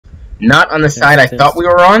Not on the side I thought we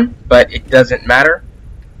were on, but it doesn't matter.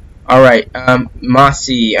 Alright,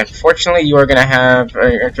 Mossy, unfortunately you are going to have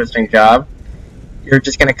an interesting job. You're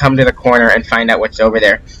just going to come to the corner and find out what's over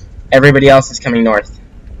there. Everybody else is coming north.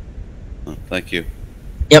 Oh, thank you.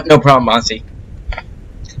 Yep, no problem, Mossy.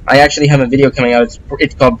 I actually have a video coming out.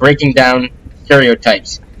 It's called Breaking Down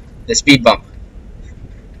Stereotypes. The speed bump.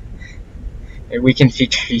 And we can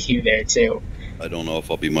feature you there, too. I don't know if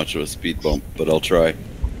I'll be much of a speed bump, but I'll try.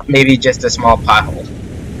 Maybe just a small pothole.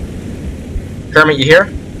 Kermit, you here?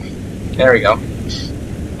 There we go.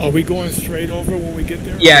 Are we going straight over when we get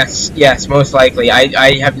there? Yes, most likely.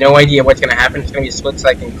 I have no idea what's going to happen. It's going to be a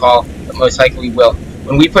split-second call, but most likely we will.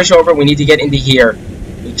 When we push over, we need to get into here.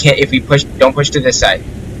 We can't, if we push, don't push to this side.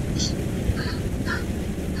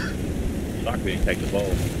 Shock being take the ball.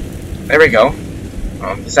 There we go.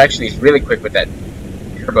 This actually is really quick with that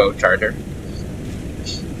turbo charger.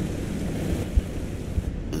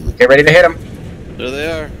 Get ready to hit him. There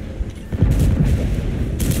they are.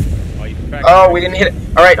 Oh, we didn't hit it.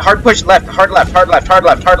 Alright, hard push left, hard left, hard left, hard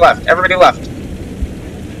left, hard left. Everybody left.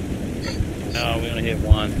 No, we only hit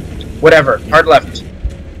one. Whatever, hard left.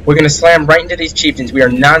 We're gonna slam right into these chieftains. We are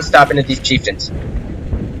non-stop into these chieftains.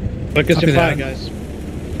 Focus your fire, guys.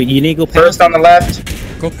 But you need to go past First on the left.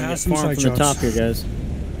 Go past them from the top here, guys.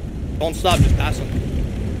 Don't stop, just pass them.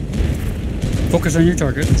 Focus on your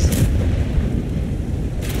target.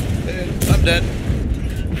 I'm dead.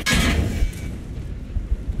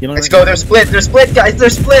 Let's go, they're split, guys, they're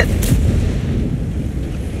split!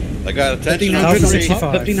 I got attention.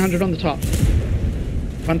 1500 on the top.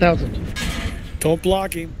 1000. Don't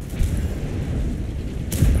block him.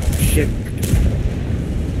 Shit.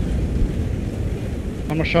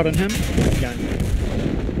 One more shot on him.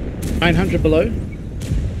 900 below.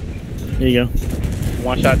 There you go.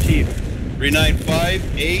 One shot, Chief.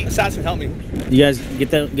 3958. Assassin, help me. You guys get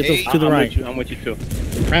those to the right. I'm with you too.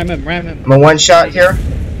 Ram him, ram him. I'm a one shot here.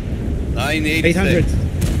 986.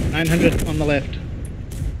 900 on the left.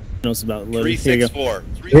 Knows about loading. Here you go. 364.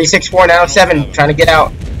 364 now, 7, trying to get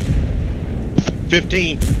out.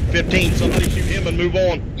 15, somebody shoot him and move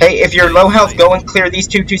on. Hey, if you're low health, go and clear these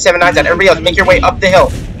 279s out. Everybody else, make your way up the hill.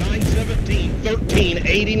 917,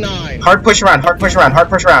 1389. Hard push around, hard push around, hard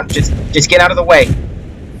push around. Just get out of the way.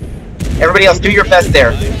 Everybody else, do your best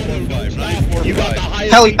there. You got the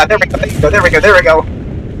highest. Hell yeah, there we go.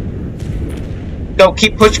 Go,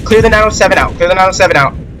 keep push, clear the 907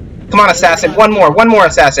 out, Come on, assassin, one more,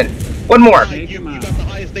 assassin. One more. You got the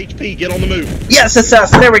highest HP, get on the move. Yes,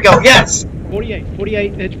 assassin, there we go, yes.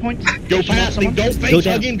 48 edge points. Go past him, don't face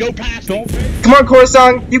again, go past him. Come on,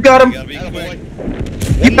 Coruscant, you got him. You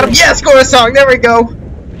got him, yes, Coruscant, there we go.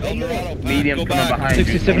 Medium coming behind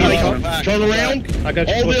 67 you. Turn around. I got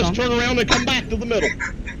all this, turn around and come back to the middle.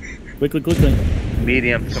 Quickly.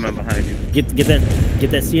 Medium coming behind you. Get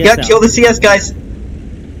that CS Yeah, out. kill the CS, guys.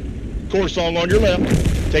 Coruscant on your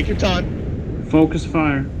left. Take your time. Focus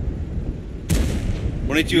fire.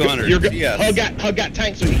 2200. Yes. Hug that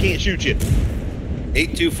tank so he can't shoot you.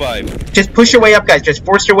 825. Just push your way up, guys. Just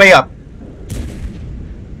force your way up.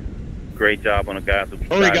 Great job on the guys.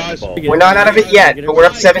 Hurry, guys. We're not out of it yet, but we're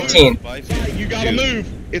up 17. You gotta move.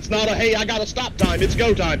 It's not a hey, I gotta stop time. It's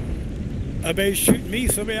go time. I bet he's shooting me.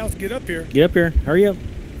 Somebody else get up here. Get up here. Hurry up.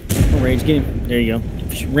 Oh, Rage, get him. There you go.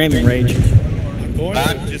 Ram him, Rage.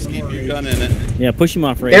 Just keep your gun in it. Yeah, push him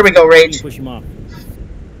off, Rage. There we go, Rage. Push him off.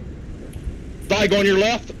 Dyke on your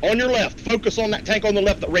left. On your left. Focus on that tank on the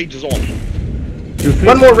left that Rage is on.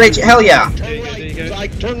 One more, Rage. Hell yeah. Turn right.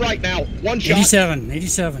 Dyke, turn right now. One shot.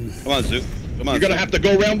 87. Come on, Zook. Come on. You're gonna have to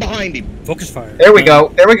go around behind him. Focus fire. There we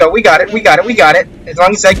go. We got it. As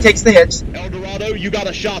long as Zeke takes the hits. El Dorado, you got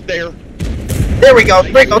a shot there. There we go.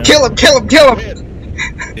 Kill him.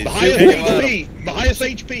 The highest HP. The highest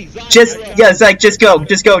HP. Zeke, just go.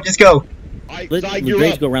 Let you're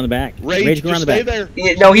Rage up. go around the back. Rage, go around the stay back. there.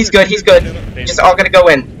 Yeah, no, he's good. Just all gonna go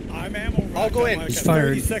in. I'm ammo. I'll go in. He's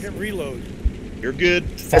fired. 30-second reload. You're good.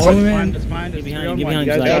 Follow him in. That's mine. Get behind,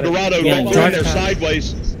 Zeke. El Dorado, don't go in there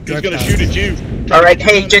sideways. He's gonna shoot at you. Alright,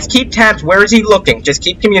 hey, just keep tabs. Where is he looking? Just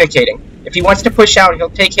keep communicating. If he wants to push out, he'll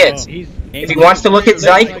take hits. If he wants to look at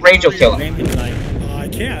Zeke, Rage will kill him. I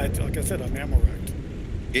can't. Like I said, I'm ammo wrecked.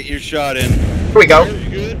 Get your shot in. Here we go.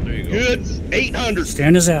 Good. 800.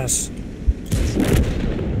 Stand his ass.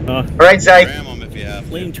 Alright, Zeke. Ram him if you have to.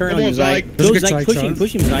 Flame turn Come on on, you, Zeke. Zeke. Go, Good Zeke. Zeke,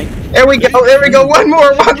 Push him, Zeke. There we go. One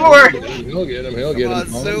more. He'll get him.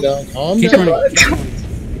 Calm down. Keep Calm down. running.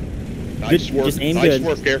 Nice work. Just aim nice good.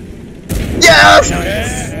 work there. Yes!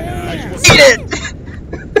 Eat it!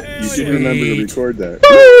 You should remember to record that.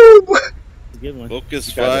 Woo! Good one.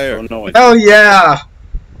 Focus fire. Oh yeah!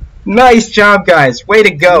 Nice job, guys. Way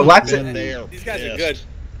to go. Lots of There. These guys Yes. are good.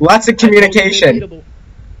 lots of communication.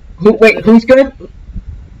 Who's good?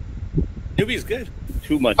 NEWBI's good.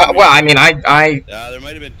 Too much. Well, I mean, I. There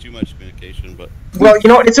might have been too much communication, but Well, you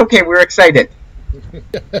know what? It's okay. We're excited.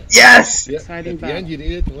 Yes. Yeah, Exciting at the battle. end, you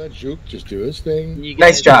needed to let Juke just do his thing. You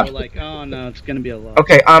Nice guys job. were like, oh no, it's gonna be a lot.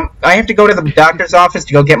 Okay. I have to go to the doctor's office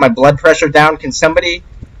to go get my blood pressure down. Can somebody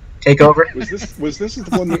take over? Was this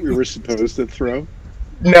the one that we were supposed to throw?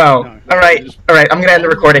 No. All right. All right. I'm gonna end the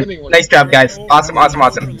recording. Nice job, guys. Awesome. Awesome.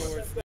 Awesome.